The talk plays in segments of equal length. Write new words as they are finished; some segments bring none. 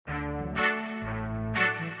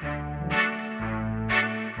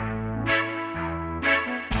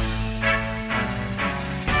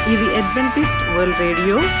ఇది Adventist world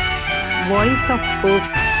radio voice of hope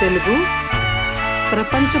Telugu.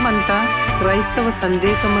 ప్రపంచమంతా క్రైస్తవ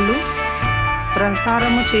సందేశములు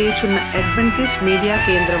ప్రసారము చేయుచున్న అడ్వెంటిస్ట్ మీడియా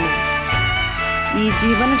కేంద్రము. ఈ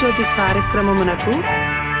జీవన జ్యోతి కార్యక్రమమునకు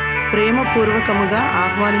ప్రేమపూర్వకముగా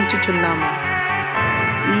ఆహ్వానించుచున్నాము.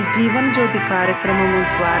 ఈ జీవన జ్యోతి కార్యక్రమము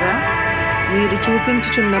ద్వారా మీరు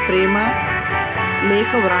చూపించుచున్న ప్రేమ,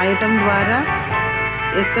 లేఖ వ్రాయటం ద్వారా,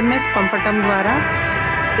 SMS పంపటం ద్వారా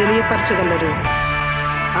తెలియపరచగలరు.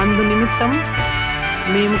 అందు నిమిత్తం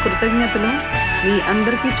మేము కృతజ్ఞతలు మీ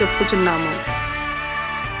అందరికీ చెప్పుచున్నాము.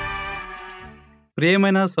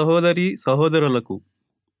 ప్రియమైన సహోదరి సహోదరులకు,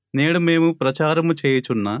 నేడు మేము ప్రచారము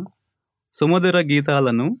చేయుచున్న సుమధుర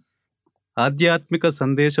గీతాలను, ఆధ్యాత్మిక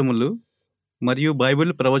సందేశములు మరియు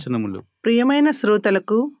బైబిల్ ప్రవచనములు. ప్రియమైన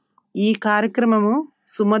శ్రోతలకు ఈ కార్యక్రమము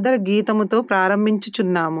సుమధుర గీతముతో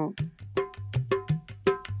ప్రారంభించుచున్నాము.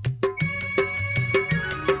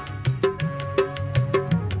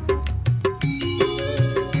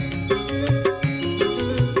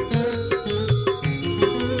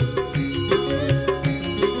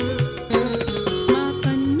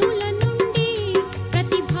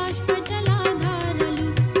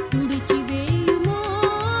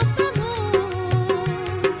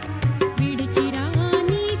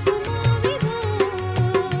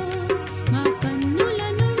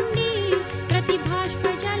 ప్రతి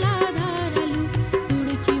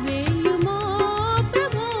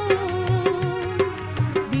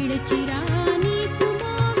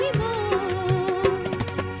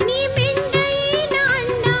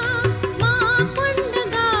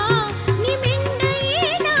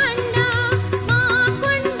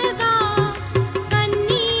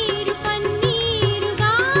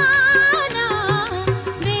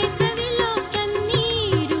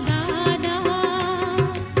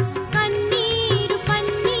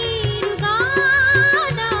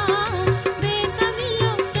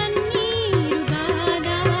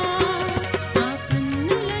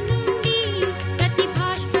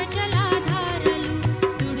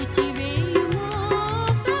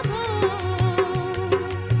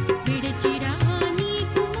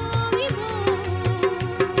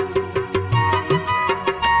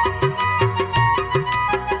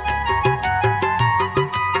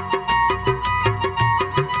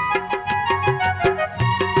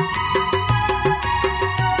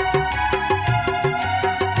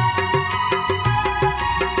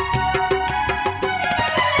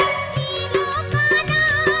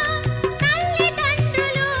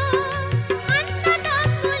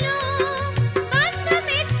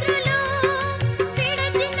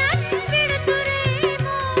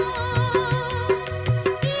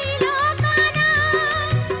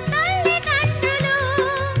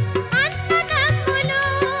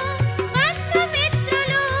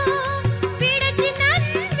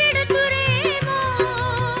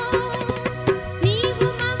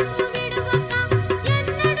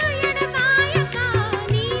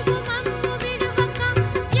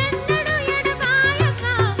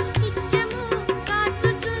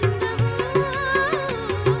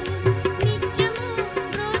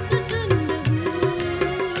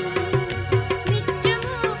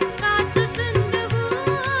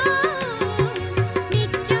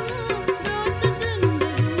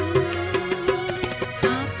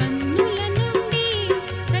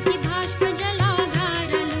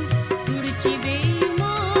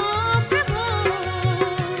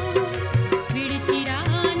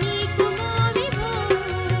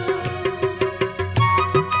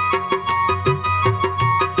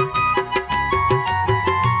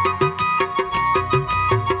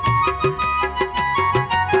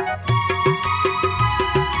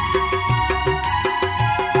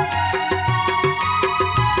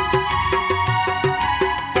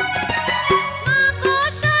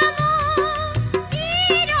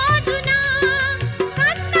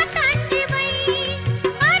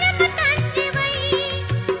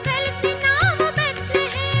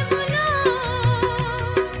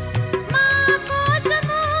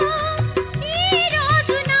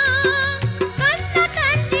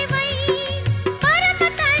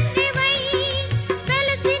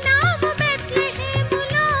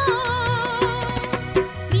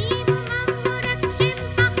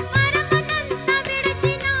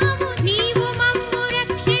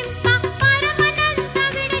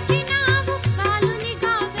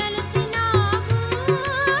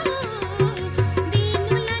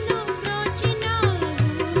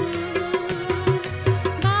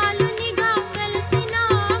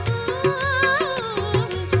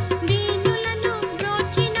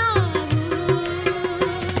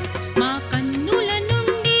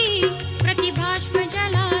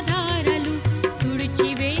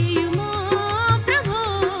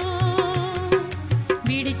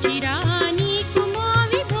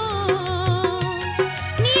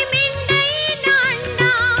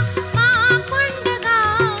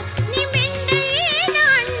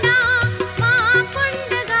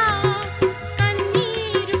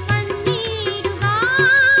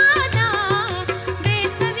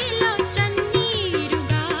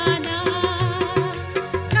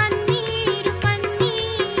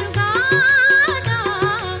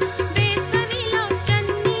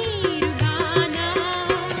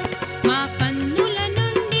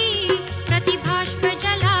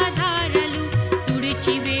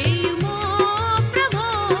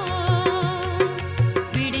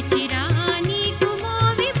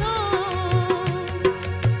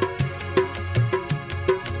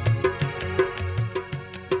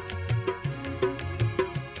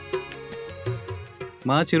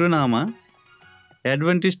మా చిరునామా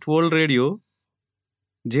Adventist world radio,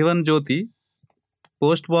 Jeevan Jyoti,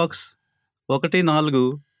 post box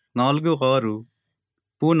 1446,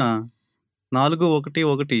 Poona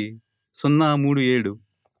 411037.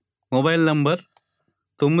 Mobile number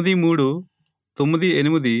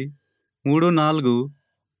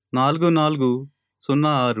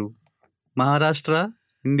 9398344406, Maharashtra,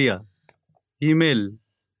 India. Email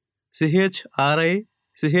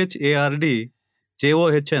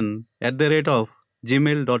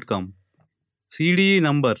chardjohn@gmail.com. CDE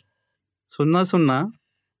number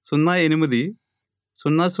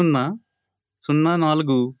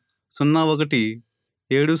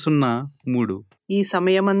 0008004001 ఈ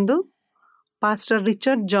సమయమందు పాస్టర్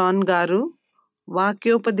రిచర్డ్ జాన్ గారు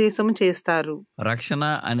వాక్యోపదేశం చేస్తారు. రక్షణ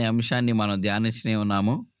అనే అంశాన్ని మనం ధ్యానించనే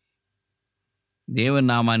ఉన్నాము. దేవుని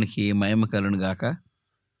నామానికి మహిమ కలుగును గాక.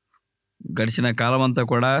 గడిచిన కాలం అంతా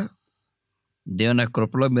కూడా దేవుని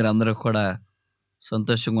కృపలో మీరందరూ కూడా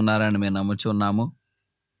సంతోషంగా ఉన్నారని మేము నమ్ముచున్నాము.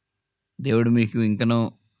 దేవుడు మీకు ఇంకనూ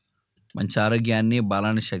మంచి ఆరోగ్యాన్ని,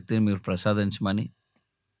 బలాన్ని, శక్తిని మీరు ప్రసాదించమని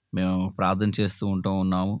మేము ప్రార్థన చేస్తూ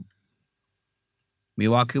ఉన్నాము. మీ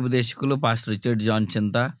వాక్యోపదేశకులు పాస్టర్ రిచర్డ్ జాన్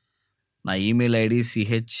చింత. నా ఈమెయిల్ ఐడి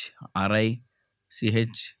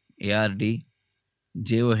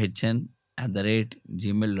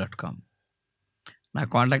CHRICHARDJOHN@gmail.com. నా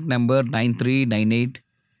కాంటాక్ట్ నెంబర్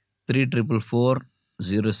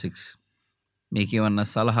 9398344406. మీకు ఏమన్నా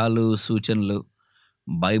సలహాలు, సూచనలు,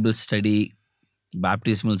 బైబిల్ స్టడీ,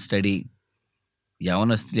 బాప్టిజమల్ స్టడీ,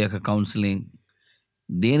 యవనస్తుల యొక్క కౌన్సిలింగ్,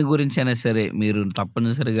 దేని గురించి అయినా సరే మీరు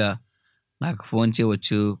తప్పనిసరిగా నాకు ఫోన్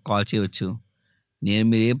చేయవచ్చు, కాల్ చేయవచ్చు.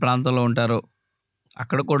 మీరు ఏ ప్రాంతంలో ఉంటారో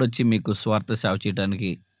అక్కడ కూడా వచ్చి మీకు స్వార్థ సేవ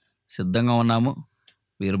చేయడానికి సిద్ధంగా ఉన్నాము.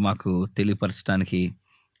 మీరు మాకు తెలియపరచడానికి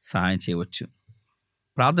సహాయం చేయవచ్చు.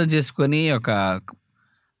 ప్రార్థన చేసుకొని ఒక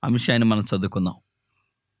అంశాన్ని మనం చదువుకుందాం.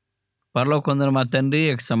 పరలోకమందున్న మా తండ్రి,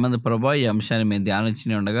 యొక్క సంబంధ ప్రభా, ఈ అంశాన్ని మేము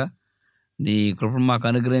ధ్యానించి ఉండగా నీ కృపను మాకు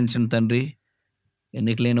అనుగ్రహించిన తండ్రి,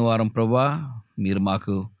 ఎన్నికలేని వారం ప్రభా, మీరు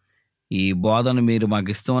మాకు ఈ బోధను మీరు మాకు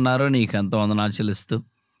ఇస్తూ ఉన్నారు. నీకు ఎంతో వందనాలు చెల్లిస్తూ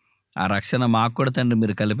ఆ రక్షణ మాకు కూడా తండ్రి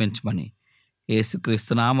మీరు కల్పించమని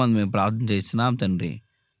యేసుక్రీస్తు నామమున మేము ప్రార్థన చేస్తున్నాం తండ్రి,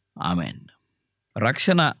 ఆమేన్.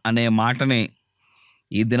 రక్షణ అనే మాటని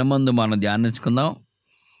ఈ దినమందు మనం ధ్యానించుకుందాం.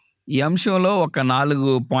 ఈ అంశంలో ఒక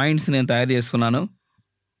 4 పాయింట్స్ నేను తయారు చేసుకున్నాను.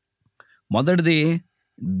 మొదటిది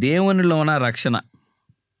దేవునిలోన రక్షణ,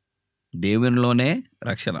 దేవునిలోనే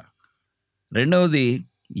రక్షణ. రెండవది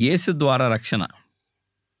యేసు ద్వారా రక్షణ.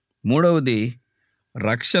 మూడవది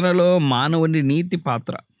రక్షణలో మానవుని నీతి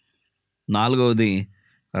పాత్ర. నాలుగవది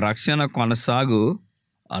రక్షణ కొనసాగు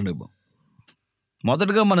అనుభవం.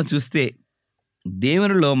 మొదటగా మనం చూస్తే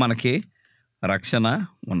దేవునిలో మనకి రక్షణ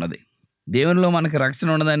ఉన్నది. దేవునిలో మనకి రక్షణ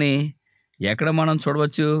ఉన్నదని ఎక్కడ మనం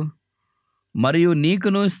చూడవచ్చు? మరియు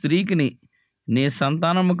నీకును స్త్రీకిని నీ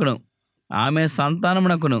సంతానముకును ఆమె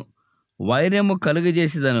సంతానమునకును వైరము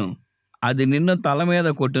కలుగజేసేదను, అది నిన్ను తల మీద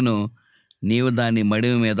కొట్టును, నీవు దాన్ని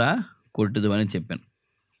మడిమి మీద కొట్టుదు అని చెప్పాను.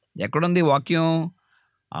 ఎక్కడుంది వాక్యం?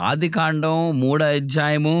 ఆదికాండం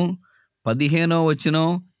 3:15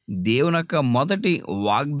 దేవుని యొక్క మొదటి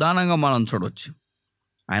వాగ్దానంగా మనం చూడవచ్చు.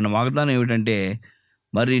 ఆయన వాగ్దానం ఏమిటంటే,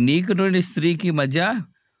 మరి నీకు నుండి స్త్రీకి మధ్య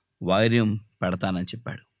వైర్యం పెడతానని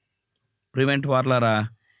చెప్పాడు. ప్రివెంట్ వార్లారా,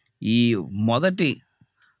 ఈ మొదటి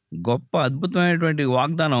గొప్ప అద్భుతమైనటువంటి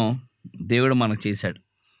వాగ్దానం దేవుడు మనకు చేశాడు.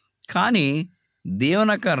 కానీ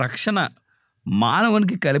దేవుని యొక్క రక్షణ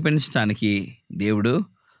మానవునికి కల్పించడానికి దేవుడు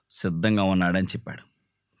సిద్ధంగా ఉన్నాడని చెప్పాడు.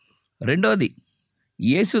 రెండోది,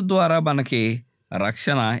 యేసు ద్వారా మనకి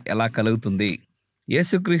రక్షణ ఎలా కలుగుతుంది?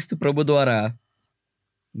 యేసుక్రీస్తు ప్రభు ద్వారా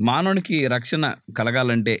మానవునికి రక్షణ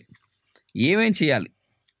కలగాలంటే ఏమేం చేయాలి?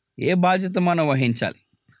 ఏ బాధ్యత మనం వహించాలి?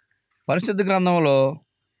 పరిశుద్ధ గ్రంథంలో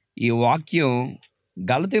ఈ వాక్యం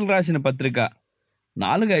గలతీయులకు రాసిన పత్రిక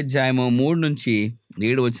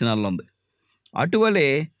 4:3-7 ఉంది. అటువలే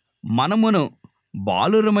మనమును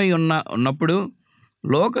బాలురమై ఉన్నప్పుడు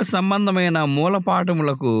లోక సంబంధమైన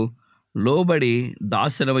మూలపాఠములకు లోబడి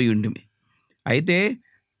దాసులమై ఉంటిమి. అయితే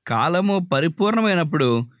కాలము పరిపూర్ణమైనప్పుడు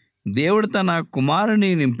దేవుడు తన కుమారుని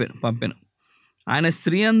పంపెను. ఆయన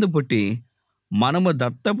స్త్రీ యందు పుట్టి మనము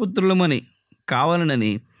దత్తపుత్రులమని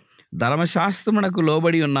కావాలనని ధర్మశాస్త్రమునకు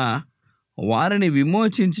లోబడి ఉన్న వారిని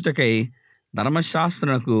విమోచించుటకై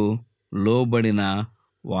ధర్మశాస్త్రమునకు లోబడిన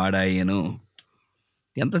వాడాయను.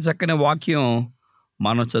 ఎంత చక్కని వాక్యం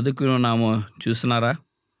మనం చదువుకుని ఉన్నామో చూస్తున్నారా?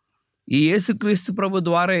 ఈ యేసుక్రీస్తు ప్రభు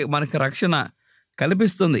ద్వారా మనకి రక్షణ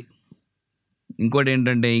కల్పిస్తుంది. ఇంకోటి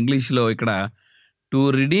ఏంటంటే, ఇంగ్లీష్లో ఇక్కడ టు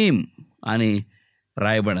రిడీమ్ అని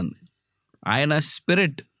రాయబడింది. ఆయన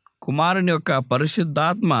స్పిరిట్, కుమారుని యొక్క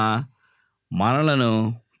పరిశుద్ధాత్మ మనలను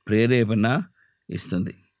ప్రేరేపణ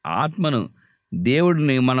ఇస్తుంది. ఆత్మను,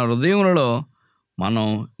 దేవుడిని మన హృదయంలో మనం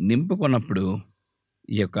నింపుకున్నప్పుడు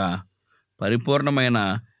ఈ యొక్క పరిపూర్ణమైన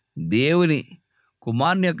దేవుని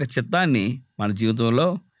కుమారుని యొక్క చిత్తాన్ని మన జీవితంలో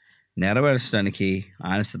నెరవేర్చడానికి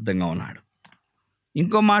ఆయన సిద్ధంగా ఉన్నాడు.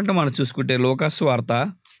 ఇంకో మాట మనం చూసుకుంటే లూకాసు వార్త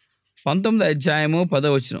 19వ అధ్యాయము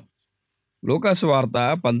 10వ వచనం. లూకాసు వార్త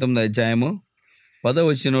 19వ అధ్యాయము 10వ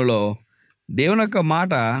వచనంలో దేవుని యొక్క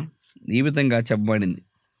మాట ఈ విధంగా చెప్పబడింది.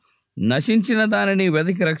 నశించిన దానిని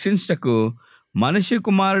వెతికి రక్షించుటకు మనిషి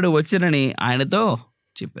కుమారుడు వచ్చినని ఆయనతో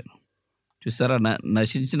చెప్పాను. చూసారా,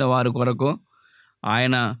 నశించిన వారి కొరకు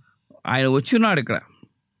ఆయన వచ్చున్నాడు. ఇక్కడ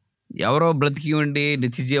ఎవరో బ్రతికి ఉండి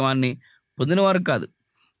నిత్య జీవాన్ని పొందినవారు కాదు,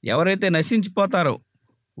 ఎవరైతే నశించిపోతారో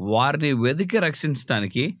వారిని వెతికి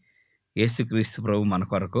రక్షించడానికి యేసుక్రీస్తు ప్రభు మన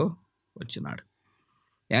కొరకు వచ్చినాడు.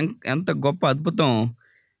 ఎంత గొప్ప అద్భుతం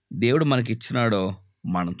దేవుడు మనకి ఇచ్చినాడో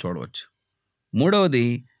మనం చూడవచ్చు. మూడవది,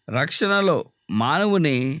 రక్షణలో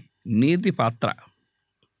మానవుని నీతి పాత్ర.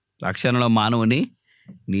 రక్షణలో మానవుని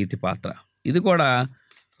నీతి పాత్ర. ఇది కూడా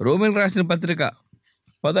రోమీయులకు రాసిన పత్రిక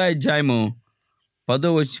 10వ అధ్యాయము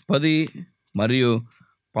 10 మరియు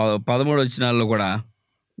 13 వచనాల్లో కూడా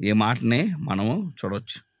ఈ మాటని మనము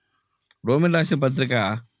చూడవచ్చు. రోమీయులకు రాసిన పత్రిక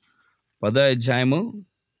 10వ అధ్యాయము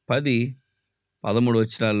 10, 13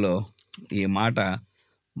 వచనాల్లో ఈ మాట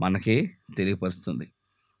మనకి తెలియపరుస్తుంది.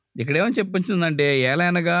 ఇక్కడ ఏమని చెప్పించిందంటే,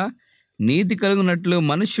 ఏలైనగా నీతి కలుగునట్లు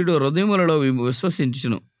మనుష్యుడు హృదయములలో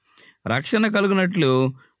విశ్వసించును, రక్షణ కలుగునట్లు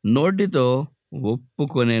నోటితో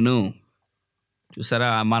ఒప్పుకొనేను. చూసారా,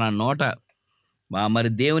 మన నోట, మరి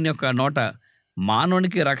దేవుని యొక్క నోట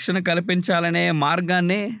మానవునికి రక్షణ కల్పించాలనే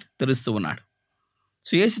మార్గాన్ని తెలుస్తూ ఉన్నాడు.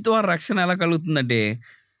 సో యేసు ద్వారా రక్షణ ఎలా కలుగుతుందంటే,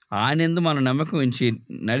 ఆయన యందు మనం నమ్మకం ఉంచి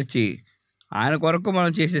నడిచి ఆయన కొరకు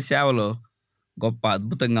మనం చేసే సేవలు గొప్ప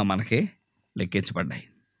అద్భుతంగా మనకి లెక్కించబడ్డాయి.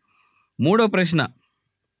 మూడో ప్రశ్న,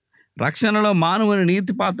 రక్షణలో మానవుని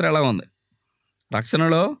నీతి పాత్ర ఎలా ఉంది?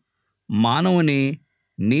 రక్షణలో మానవుని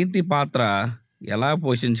నీతి పాత్ర ఎలా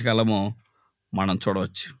పోషించగలమో మనం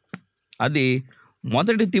చూడవచ్చు. అది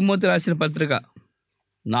 1 తిమోతి రాసిన పత్రిక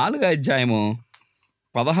 4వ అధ్యాయము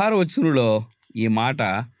 16వ వచనంలో ఈ మాట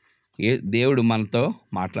దేవుడు మనతో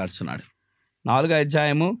మాట్లాడుతున్నాడు. 4వ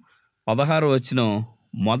అధ్యాయము 16వ వచనం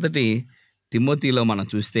 1 తిమోతిలో మనం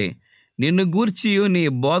చూస్తే, నిన్ను గూర్చియు నీ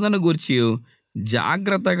బోధన గూర్చియు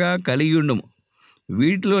జాగ్రత్తగా కలిగి ఉండుము,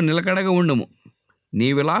 వీటిలో నిలకడగా ఉండుము,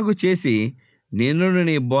 నీవిలాగు చేసి నిన్ను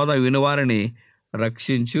నీ బోధ వినువారిని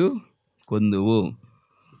రక్షించు కొందువు.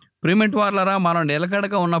 ప్రియమైన వారలారా, మనం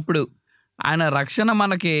నిలకడగా ఉన్నప్పుడు ఆయన రక్షణ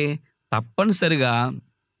మనకి తప్పనిసరిగా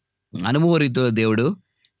అనుభవ రీతిలో దేవుడు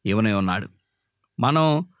ఇవ్వనే ఉన్నాడు. మనం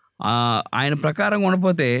ఆయన ప్రకారం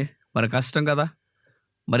ఉండకపోతే మరి కష్టం కదా.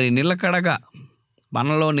 మరి నిలకడగా,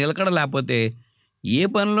 మనలో నిలకడ లేకపోతే ఏ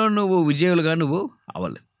పనిలో నువ్వు విజయులుగా నువ్వు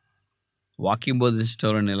అవ్వలేవు. వాక్యం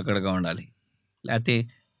బోధించడంలో నిలకడగా ఉండాలి, లేకపోతే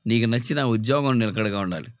నీకు నచ్చిన ఉద్యోగం నిలకడగా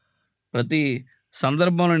ఉండాలి. ప్రతి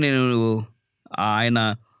సందర్భంలో నువ్వు ఆయన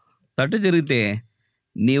తట్టు తిరిగితే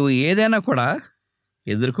నీవు ఏదైనా కూడా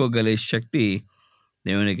ఎదుర్కోగలిగే శక్తి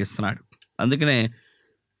దేవునికి ఇస్తున్నాడు. అందుకనే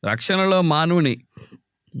రక్షణలో మానవుని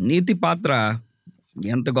నీతి పాత్ర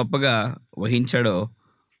ఎంత గొప్పగా వహించాడో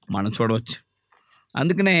మనం చూడవచ్చు.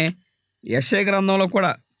 అందుకనే యెషయా గ్రంథంలో కూడా,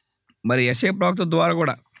 మరి యెషయా ప్రవక్త ద్వారా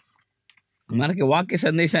కూడా మనకి వాక్య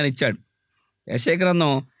సందేశాన్ని ఇచ్చాడు. యెషయా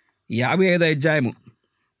గ్రంథం 55వ అధ్యాయము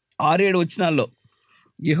 6-7 వచనాల్లో,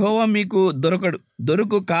 యెహోవా మీకు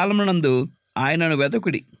దొరుకు కాలమునందు ఆయనను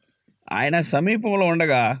వెదకుడి, ఆయన సమీపంలో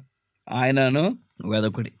ఉండగా ఆయనను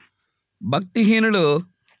వెదకుడి. భక్తిహీనులు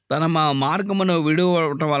తన మార్గమును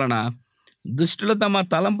విడువటం వలన, దుష్టులు తమ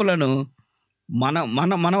తలంపులను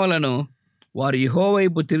మనవలను వారు యెహోవా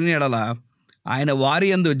వైపు తిరిగిన యెడల ఆయన వారి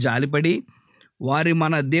యందు జాలిపడి, వారి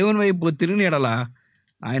మన దేవుని వైపు తిరిగిన యెడల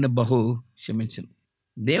ఆయన బహు క్షమించును.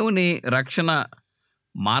 దేవుని రక్షణ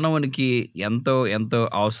మానవునికి ఎంతో ఎంతో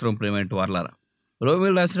అవసరం. ప్రియమైన వారలారా,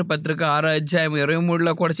 రోమీయులకు రాసిన పత్రిక 6వ అధ్యాయం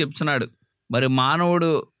 23లో కూడా చెప్తున్నాడు, మరి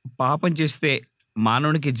మానవుడు పాపం చేస్తే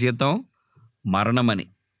మానవునికి జీతం మరణమని.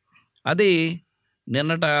 అది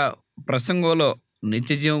నిన్నట ప్రసంగంలో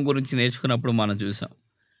నిత్య జీవం గురించి నేర్చుకున్నప్పుడు మనం చూసాం.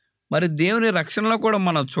 మరి దేవుని రక్షణలో కూడా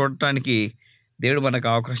మనం చూడటానికి దేవుడు మనకు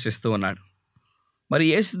అవకాశం ఇస్తూ ఉన్నాడు. మరి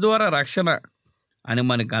యేసు ద్వారా రక్షణ అని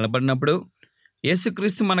మనకు కనపడినప్పుడు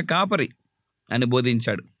యేసుక్రీస్తు మన కాపరి అని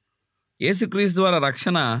బోధించాడు. యేసుక్రీస్తు ద్వారా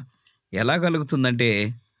రక్షణ ఎలా కలుగుతుందంటే,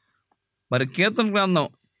 మరి కీర్తన గ్రంథం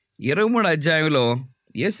 23వ అధ్యాయంలో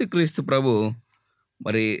యేసుక్రీస్తు ప్రభు,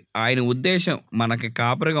 మరి ఆయన ఉద్దేశం మనకి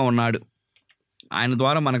కాపరిగా ఉన్నాడు, ఆయన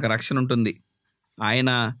ద్వారా మనకు రక్షణ ఉంటుంది, ఆయన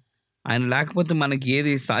లేకపోతే మనకి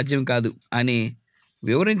ఏది సాధ్యం కాదు అని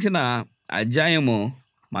వివరించిన అధ్యాయము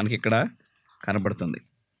మనకి ఇక్కడ కనబడుతుంది.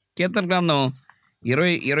 కీర్తన గ్రంథం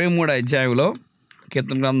 23 అధ్యాయంలో,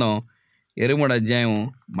 కీర్తన గ్రంథం 23 అధ్యాయం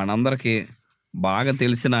మనందరికీ బాగా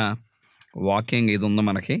తెలిసిన వాక్యంగా ఇది ఉంది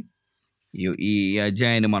మనకి. ఈ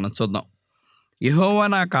అధ్యాయాన్ని మనం చూద్దాం. యెహోవా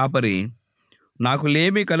నా కాపరి, నాకు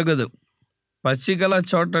లేమి కలుగదు. పచ్చిగల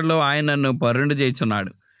చోట్లలో ఆయన నన్ను పరుండు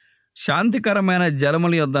చేయుచున్నాడు. శాంతికరమైన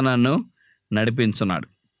జలముల యొద్ద నన్ను నడిపించున్నాడు.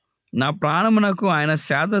 నా ప్రాణమునకు ఆయన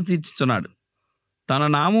సేద తీర్చుచున్నాడు. తన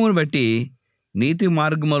నామమును బట్టి నీతి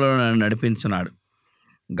మార్గములో నన్ను నడిపించున్నాడు.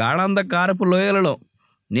 గాఢాంధకారపు లోయలలో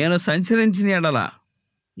నేను సంచరించిన ఎడల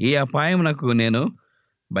ఈ అపాయమునకు నేను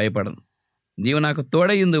భయపడను. నీవు నాకు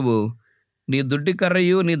తోడయుందువు. నీ దుడ్డి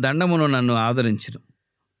కర్రయు నీ దండమును నన్ను ఆదరించును.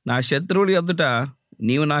 నా శత్రువుల ఎదుట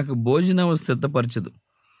నీవు నాకు భోజనము సిద్ధపరచదు.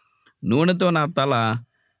 నూనెతో నా తల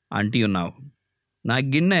అంటి ఉన్నావు. నా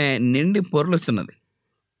గిన్నె నిండి పొర్లుచున్నది.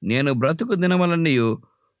 నేను బ్రతుకు దినములన్నీ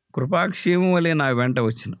కృపాక్షేమం వలె నా వెంట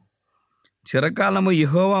వచ్చును. చిరకాలము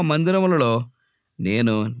యెహోవా మందిరములలో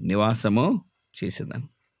నేను నివాసము చేసేదాను.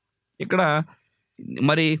 ఇక్కడ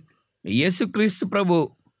మరి యేసుక్రీస్తు ప్రభు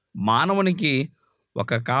మానవునికి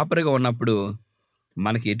ఒక కాపరిగా ఉన్నప్పుడు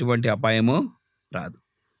మనకి ఎటువంటి అపాయము రాదు.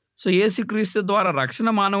 సో యేసుక్రీస్తు ద్వారా రక్షణ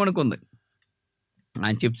మానవునికి ఉంది.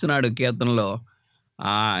 ఆయన చెప్తున్నాడు కీర్తనలో,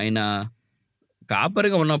 ఆయన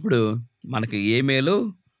కాపరిగా ఉన్నప్పుడు మనకి ఏ మేలు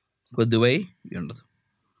కొద్దువై ఉండదు.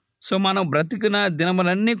 సో మనం బ్రతికిన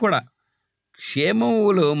దినములన్నీ కూడా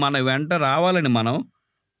క్షేమములు మన వెంట రావాలని మనం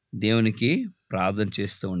దేవునికి ప్రార్థన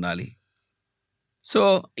చేస్తూ ఉండాలి. సో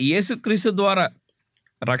యేసుక్రీస్తు ద్వారా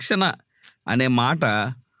రక్షణ అనే మాట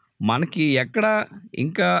మనకి ఎక్కడ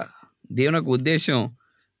ఇంకా దేవుని యొక్క ఉద్దేశం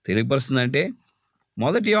తెలియపరుస్తుందంటే,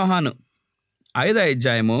 1 యోహాను 5వ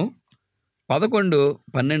అధ్యాయము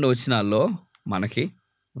 11-12 వచనాల్లో మనకి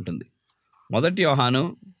ఉంటుంది. 1 యోహాను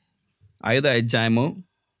 5వ అధ్యాయము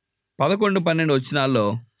 11-12 వచనాల్లో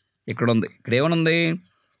ఇక్కడ ఉంది. ఇక్కడ ఏమనుంది?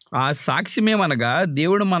 ఆ సాక్ష్యమేమనగా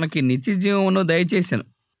దేవుడు మనకి నిత్య జీవమును దయచేసాను.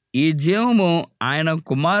 ఈ జీవము ఆయన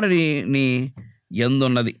కుమారుని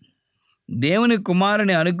యందున్నది. దేవుని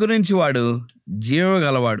కుమారుని అనుగ్రహించువాడు జీవము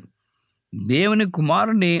గలవాడు. దేవుని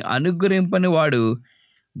కుమారుని అనుగ్రహింపని వాడు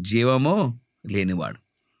జీవము లేనివాడు.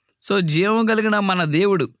 సో జీవం కలిగిన మన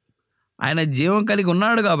దేవుడు, ఆయన జీవం కలిగి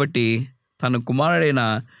ఉన్నాడు కాబట్టి తన కుమారుడైన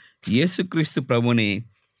యేసుక్రీస్తు ప్రభుని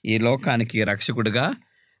ఈ లోకానికి రక్షకుడిగా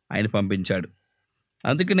ఆయన పంపించాడు.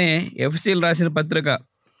 అందుకనే ఎఫెసీయులకు రాసిన పత్రిక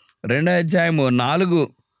 2వ అధ్యాయము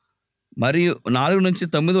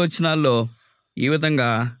 4-9 వచనాల్లో ఈ విధంగా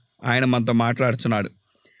ఆయన మనతో మాట్లాడుతున్నాడు.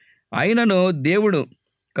 అయినను దేవుడు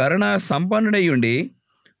కరుణ సంపన్నుడై ఉండి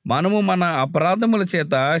మనము మన అపరాధముల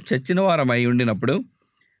చేత చచ్చిన వారమై ఉండినప్పుడు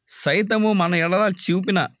సైతము మన ఎడల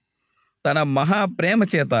చూపిన తన మహాప్రేమ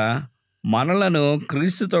చేత మనలను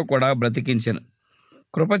క్రీస్తుతో కూడా బ్రతికించెను.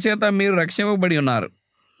 కృపచేత మీరు రక్షింపబడి ఉన్నారు.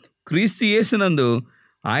 క్రీస్తు యేసునందు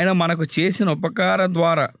ఆయన మనకు చేసిన ఉపకార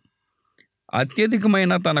ద్వారా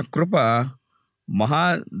అత్యధికమైన తన కృప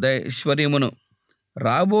మహాదైశ్వర్యమును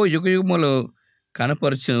రాబో యుగయుగములు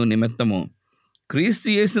కనపరచు నిమిత్తము క్రీస్తు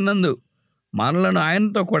యేసునందు మనలను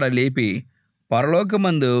ఆయనతో కూడా లేపి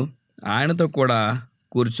పరలోకమందు ఆయనతో కూడా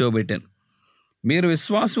కూర్చోబెట్టాను. మీరు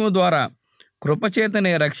విశ్వాసము ద్వారా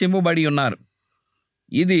కృపచేతనే రక్షింపబడి ఉన్నారు.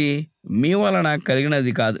 ఇది మీ వలన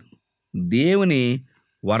కలిగినది కాదు, దేవుని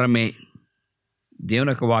వరమే.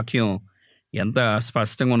 దేవుని యొక్క వాక్యం ఎంత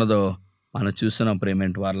స్పష్టంగా ఉన్నదో మనం చూస్తున్నాం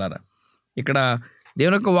ప్రేమేంటి వారలారా. ఇక్కడ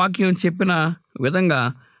దేవుని యొక్క వాక్యం చెప్పిన విధంగా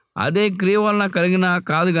అదే క్రియ వలన కలిగిన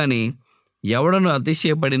కాదు, కానీ ఎవడను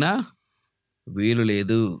అతిశయపడినా వీలు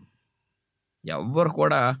లేదు. ఎవ్వరు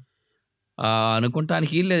కూడా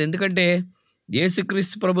అనుకుంటానికి వీలు లేదు. ఎందుకంటే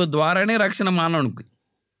యేసుక్రీస్తు ప్రభు ద్వారానే రక్షణ మానవునికి.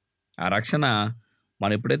 ఆ రక్షణ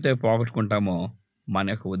మనం ఎప్పుడైతే పోగొట్టుకుంటామో మన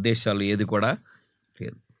యొక్క ఉద్దేశాలు ఏది కూడా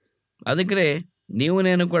లేదు. అందుకనే నీవు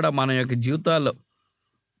నేను కూడా మన యొక్క జీవితాల్లో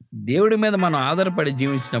దేవుడి మీద మనం ఆధారపడి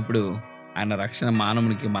జీవించినప్పుడు ఆయన రక్షణ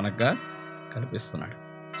మానవునికి మనకు కల్పిస్తున్నాడు.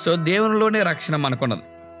 సో దేవునిలోనే రక్షణ మనకున్నది.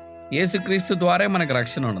 యేసుక్రీస్తు ద్వారా మనకు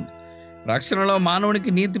రక్షణ ఉన్నది. రక్షణలో మానవునికి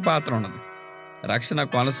నీతి పాత్ర ఉన్నది. రక్షణ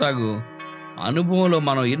కొనసాగు అనుభవంలో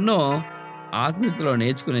మనం ఎన్నో ఆత్మీయతలో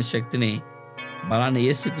నేర్చుకునే శక్తిని బలాన్ని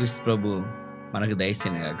యేసుక్రీస్తు ప్రభు మనకు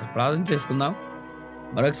దయచేయనుగాక. ప్రార్థన చేసుకుందాం.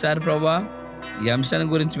 మరొకసారి ప్రభువా, ఈ అంశాన్ని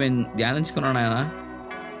గురించి మేము ధ్యానించుకున్నాను. ఆయన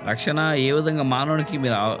రక్షణ ఏ విధంగా మానవునికి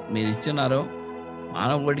మీరు ఇచ్చినారో,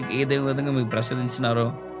 మానవుడికి ఏ విధంగా మీరు ప్రసాదించినారో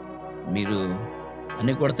మీరు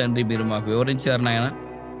అన్నీ కూడా తండ్రి మీరు మాకు వివరించారు నాయన.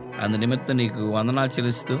 అందు నిమిత్తం నీకు వందనాలు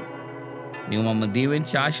చెల్లిస్తూ నీవు మమ్మల్ని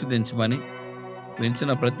దీవించి ఆశీర్వదించమని,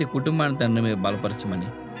 పెంచిన ప్రతి కుటుంబాన్ని తండ్రి మీరు బలపరచమని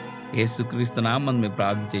యేసుక్రీస్తు నామమున మేము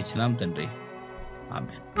ప్రార్థన చేయించినాం తండ్రి.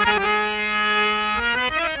 ఆమేన్.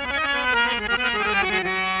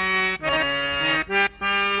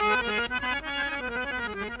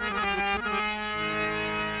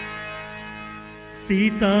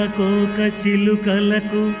 సీతాకోక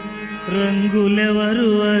చిలుకలకు రంగులెవరు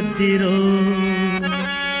అద్దిరో,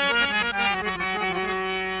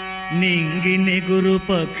 నింగి నెగురు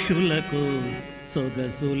పక్షులకు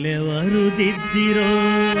సొగసులెవరు దిద్దిరో,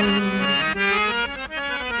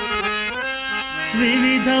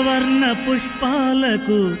 వివిధ వర్ణ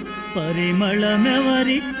పుష్పాలకు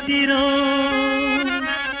పరిమళమెవరిచ్చిరో,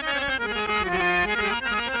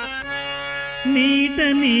 నీట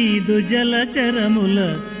నీదు జలచరముల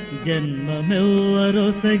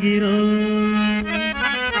జన్మమెవ్వరొసగిరో,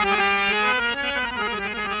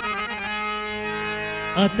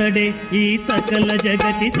 అతడే ఈ సకల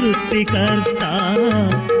జగతి సృష్టికర్త,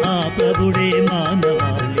 ఆ ప్రభుడే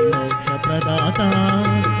మానవాళి మోక్ష ప్రదాత,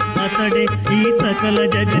 అతడే ఈ సకల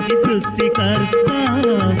జగతి సృష్టికర్త,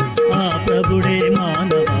 ఆ ప్రభుడే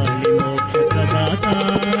మానవాళి మోక్ష ప్రదాత.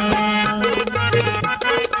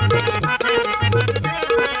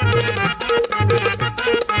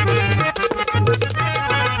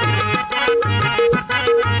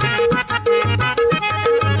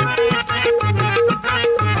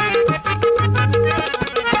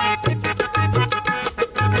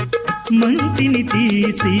 మంచిని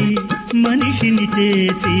తీసి మనిషిని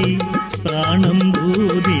చేసి ప్రాణం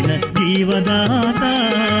బూదిన జీవదాత,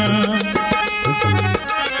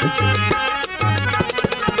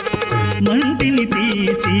 మంటిని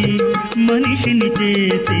తీసి మనిషిని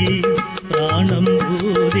చేసి ప్రాణం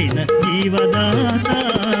బూదిన జీవదాత,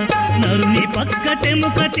 నరుని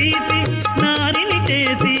పక్కటెముక తీసి నారిని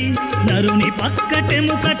చేసి, నరుని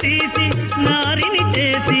పక్కటెముక తీసి నారిని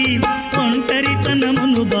చేసి,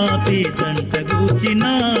 ఒంటరితనమును బాపి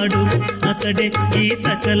దంటగూచినాడు, అతడే ఈ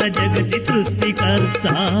సకల జగతి సృష్టికర్త,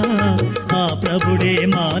 ఆ ప్రభుడే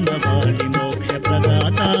మానవాళి మోక్ష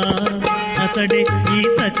ప్రదాత, అతడే ఈ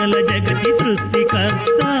సకల జగతి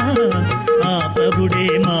సృష్టికర్త, ఆ ప్రభుడే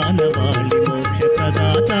మానవాళి మోక్ష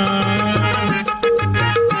ప్రదాత.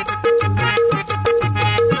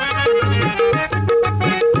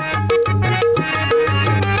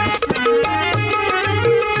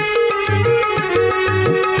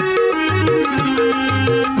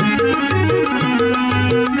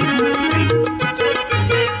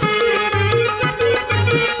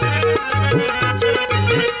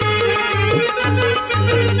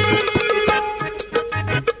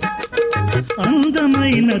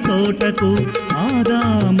 అందమైన తోటకు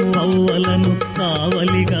ఆదాము అవ్వలను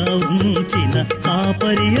కావలిగా ఉంచిన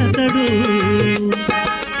కాపరి అతడు,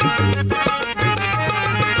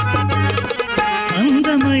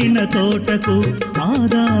 అందమైన తోటకు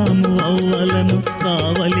ఆదాము అవ్వలను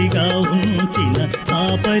కావలిగా ఉంచిన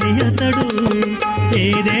కాపరి అతడు,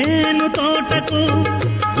 ఏదేను తోటకు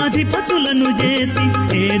అధిపతులను చేసి,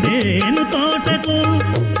 ఏదేను తోటకు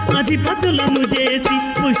అధిపతులను చేసి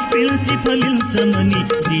పుష్పించి ఫలించమని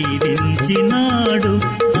దీవించినాడు,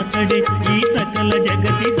 అతడే ఈ సకల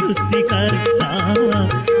జగతి సృష్టికర్త,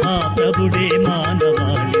 ఆ ప్రభుడే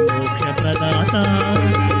మానవాళి మోక్ష ప్రదాత,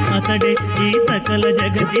 అతడే ఈ సకల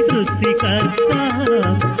జగతి సృష్టికర్త,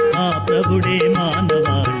 ఆ ప్రభుడే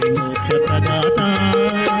మానవాళి మోక్ష ప్రదాత.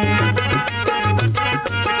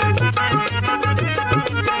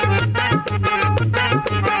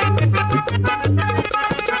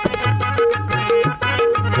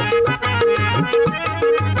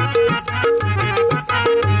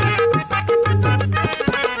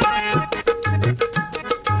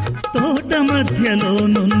 తోట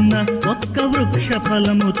మధ్యలోనున్న ఒక్క వృక్ష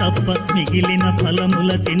ఫలము తప్ప మిగిలిన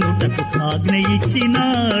ఫలముల తినుటకు ఆజ్ఞ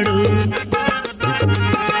ఇచ్చినాడు,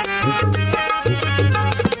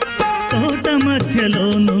 తోట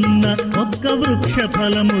మధ్యలోనున్న ఒక్క వృక్ష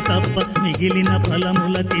ఫలము తప్ప మిగిలిన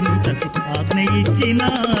ఫలముల తినుటకు ఆజ్ఞ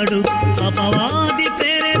ఇచ్చినాడు, అపవాది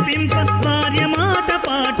ప్రేరేపింప భార్య మాట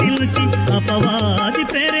పాటిల్చి, అపవాది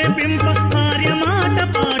ప్రేరేపింప భార్య మాట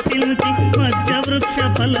పాటిల్చి, మధ్య వృక్ష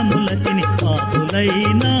ఫలముల తిని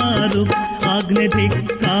పాపులైనారు,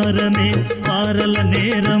 ఆజ్ఞధికారమే వారల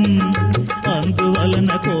నేరం,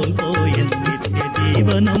 అందువలన కోల్పోయిన నిత్య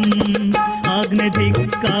జీవనం,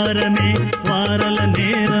 ఆజ్ఞధికారమే వారల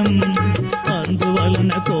నేరం,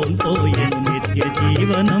 అందువలన కోల్పోయిన నిత్య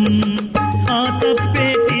జీవనం, ఆ తప్పే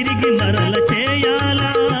తిరిగి మరల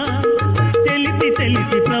చేయాలా, తెలిసి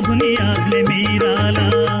తెలిసి ప్రభుని ఆజ్ఞ మీరాలా,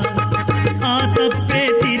 ఆ తప్పే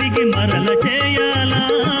తిరిగి మరల చేయాలా,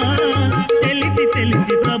 తెలిసి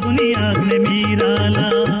తెలిసి ప్రభుని ఆజ్ఞ మీరాలా,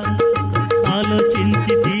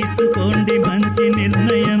 ఆలోచించి తీసుకోండి మంచి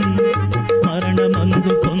నిర్ణయం,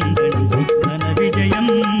 మరణమందు పొందండి ఘన విజయం,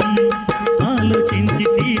 ఆలోచించి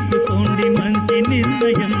తీసుకోండి మంచి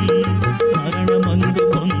నిర్ణయం, మరణమందు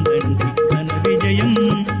పొందండి ఘన విజయం.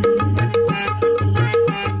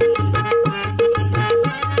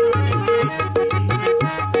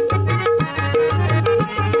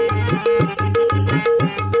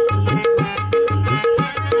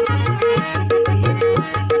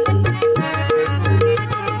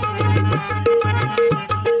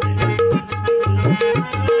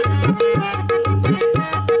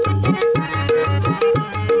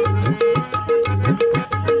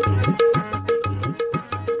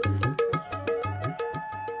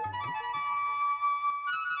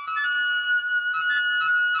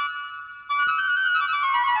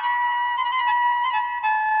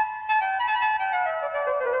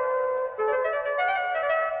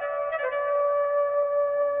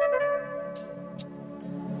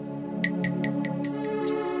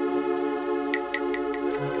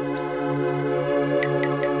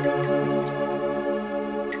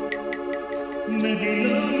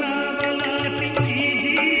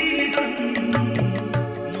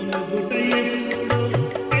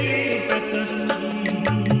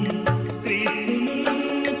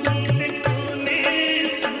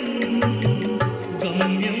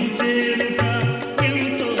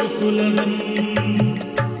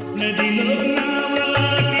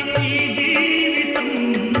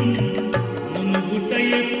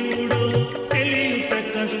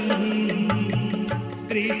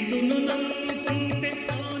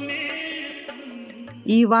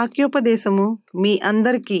 వాక్యోపదేశము మీ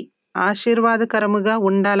అందరికీ ఆశీర్వాదకరముగా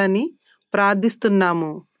ఉండాలని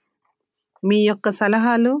ప్రార్థిస్తున్నాము. మీ యొక్క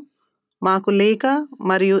సలహాలు మాకు లేఖ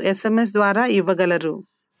మరియు SMS ద్వారా ఇవ్వగలరు.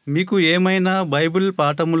 మీకు ఏమైనా బైబిల్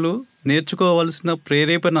పాఠములు నేర్చుకోవలసిన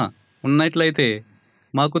ప్రేరేపణ ఉన్నట్లయితే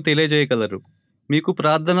మాకు తెలియజేయగలరు. మీకు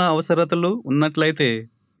ప్రార్థన అవసరతలు ఉన్నట్లయితే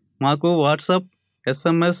మాకు వాట్సాప్,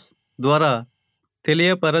 SMS ద్వారా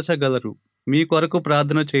తెలియపరచగలరు. మీ కొరకు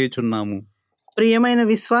ప్రార్థన చేయుచున్నాము. ప్రియమైన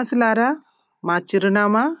విశ్వాసులారా, మా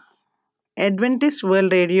చిరునామా Adventist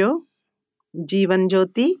world radio, Jeevan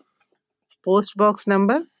Jyoti, post box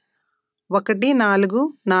number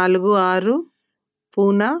 1446,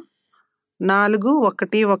 Poona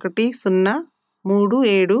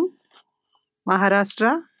 411037,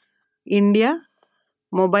 Maharashtra, India.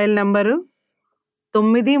 Mobile number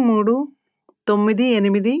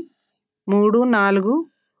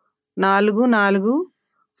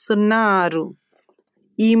 93344406.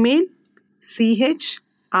 Email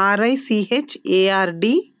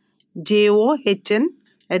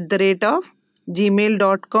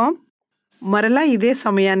CHRICHARDJOHN@gmail.com. మరలా ఇదే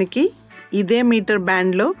సమయానికి ఇదే మీటర్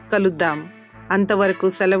బ్యాండ్లో కలుద్దాం. అంతవరకు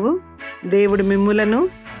సెలవు. దేవుడు మిమ్ములను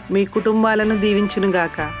మీ కుటుంబాలను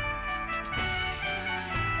దీవించునుగాక.